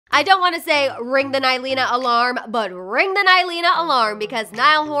I don't want to say ring the Niallena alarm, but ring the Niallena alarm because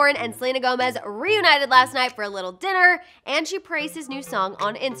Niall Horan and Selena Gomez reunited last night for a little dinner, and she praised his new song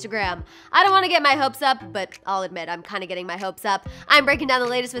on Instagram. I don't want to get my hopes up, but I'll admit I'm kind of getting my hopes up. I'm breaking down the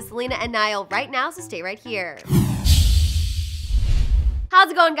latest with Selena and Niall right now, so stay right here. How's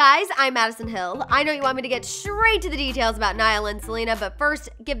it going, guys? I'm Madison Hill. I know you want me to get straight to the details about Niall and Selena, but first,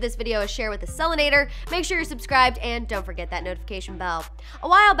 give this video a share with the Selenator, make sure you're subscribed, and don't forget that notification bell. A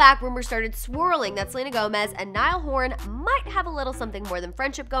while back, rumors started swirling that Selena Gomez and Niall Horan might have a little something more than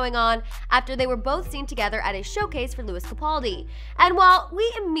friendship going on after they were both seen together at a showcase for Louis Capaldi. And while we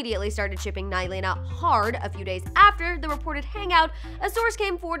immediately started shipping Niallena hard a few days after the reported hangout, a source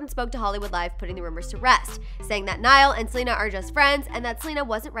came forward and spoke to Hollywood Live, putting the rumors to rest, saying that Niall and Selena are just friends and that Selena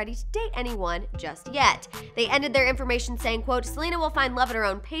wasn't ready to date anyone just yet. They ended their information saying, quote, Selena will find love at her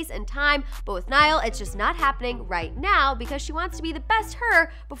own pace and time, but with Niall, it's just not happening right now because she wants to be the best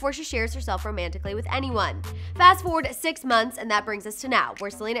her before she shares herself romantically with anyone. Fast forward 6 months, and that brings us to now, where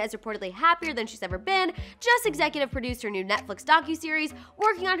Selena is reportedly happier than she's ever been, just executive produced her new Netflix docuseries,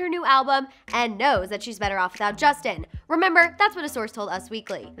 working on her new album, and knows that she's better off without Justin. Remember, that's what a source told Us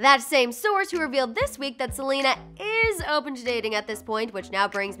Weekly. That same source who revealed this week that Selena is open to dating at this point, which now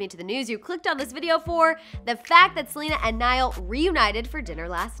brings me to the news you clicked on this video for, the fact that Selena and Niall reunited for dinner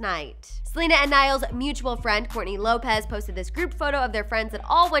last night. Selena and Niall's mutual friend, Courtney Lopez, posted this group photo of their friends that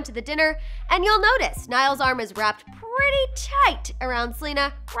all went to the dinner, and you'll notice Niall's arm is wrapped pretty tight around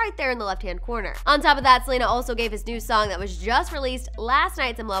Selena, right there in the left-hand corner. On top of that, Selena also gave his new song that was just released last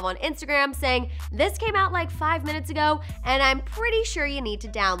night some love on Instagram, saying, this came out like 5 minutes ago, and I'm pretty sure you need to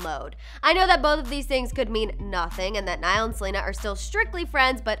download. I know that both of these things could mean nothing, and that Niall and Selena are still strictly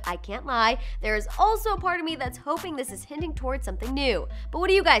friends, but I can't lie, there is also a part of me that's hoping this is hinting towards something new. But what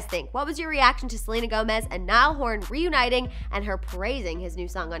do you guys think? What was your reaction to Selena Gomez and Niall Horan reuniting and her praising his new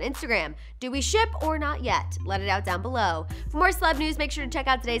song on Instagram? Do we ship or not yet? Let it out down below. For more celeb news, make sure to check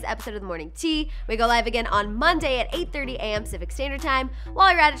out today's episode of The Morning Tea. We go live again on Monday at 8:30 a.m. Pacific Standard Time.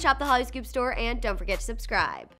 While you're at it, shop the Hollyscoop store and don't forget to subscribe.